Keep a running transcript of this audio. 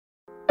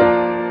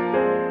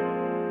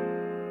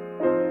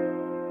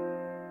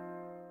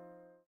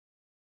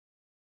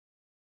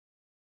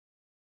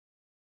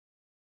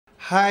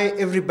Hi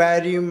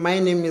everybody, my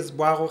name is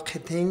Boago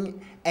Okgetheng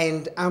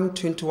and I'm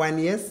 21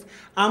 years.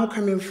 I'm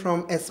coming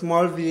from a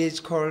small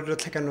village called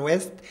Botswana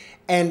West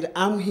and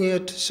I'm here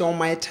to show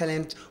my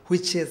talent,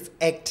 which is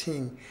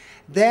acting.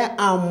 There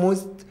are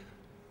most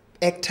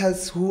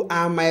actors who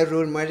are my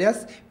role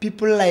models,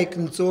 people like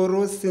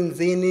Nzoro,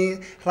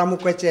 Sinzini,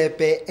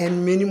 Ramukwachepe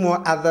and many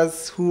more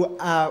others who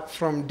are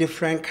from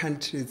different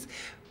countries.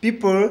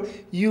 People,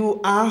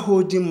 you are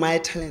holding my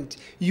talent.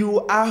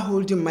 You are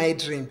holding my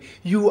dream.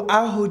 You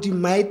are holding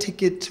my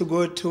ticket to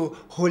go to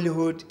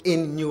Hollywood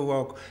in New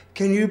York.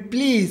 Can you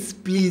please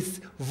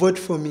vote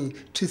for me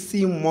to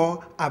see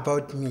more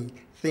about me?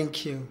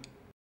 Thank you.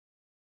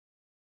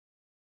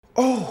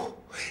 Oh,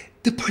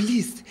 the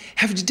police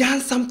have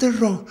done something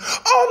wrong.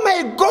 Oh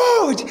my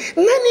God!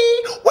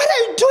 Nani, what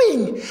are you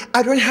doing?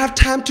 I don't have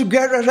time to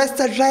get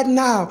arrested right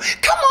now.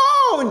 Come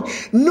on!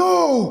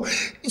 No!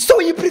 So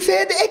you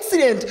prefer the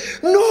accident?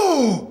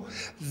 No!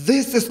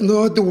 This is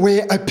not the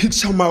way I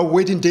picture my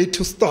wedding day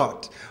to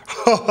start.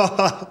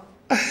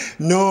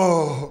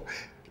 No,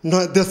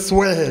 not this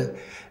way.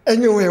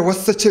 Anyway, it was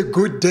such a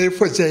good day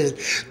for jail.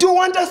 Do you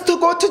want us to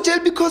go to jail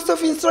because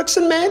of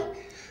instruction, man?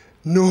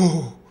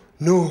 No,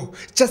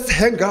 just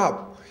hang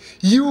up.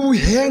 You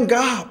hang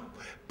up.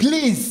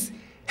 Please,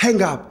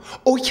 hang up.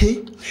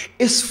 Okay,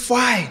 it's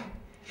fine.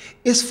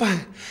 It's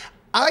fine.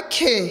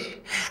 Okay,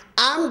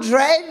 I'm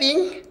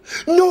driving.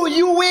 No,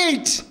 you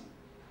wait.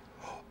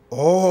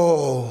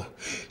 Oh,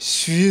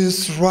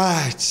 she's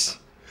right.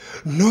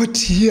 Not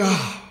here.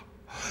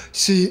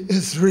 She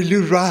is really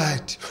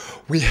right.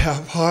 We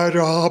have her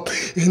up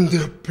in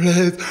the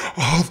place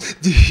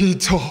of the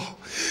heater.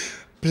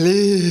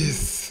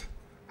 Please,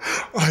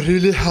 I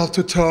really have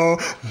to tell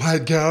my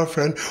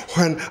girlfriend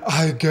when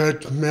I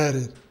get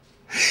married.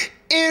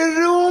 A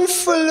room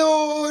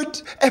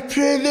followed a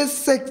private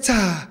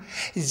sector.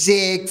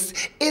 Jakes,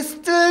 it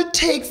still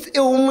takes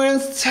a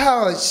woman's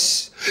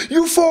touch.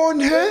 You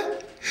found her?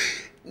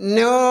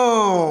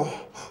 No.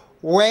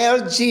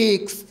 Well,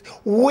 Jakes,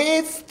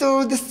 we're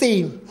still the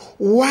same.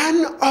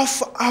 One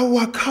of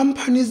our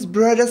company's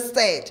brothers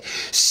said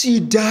she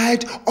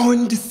died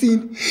on the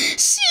scene.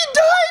 She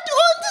died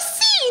on the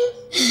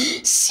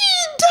scene. She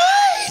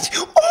died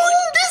on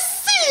the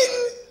scene.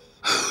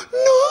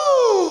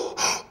 No.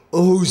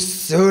 Oh,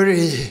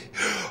 sorry.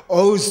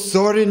 Oh,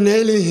 sorry,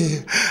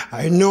 Nelly.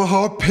 I know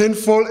how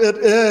painful it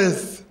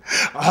is.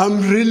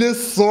 I'm really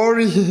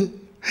sorry.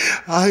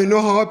 I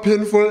know how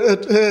painful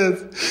it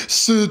is.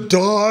 She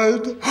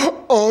died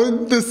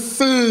on the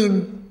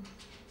scene.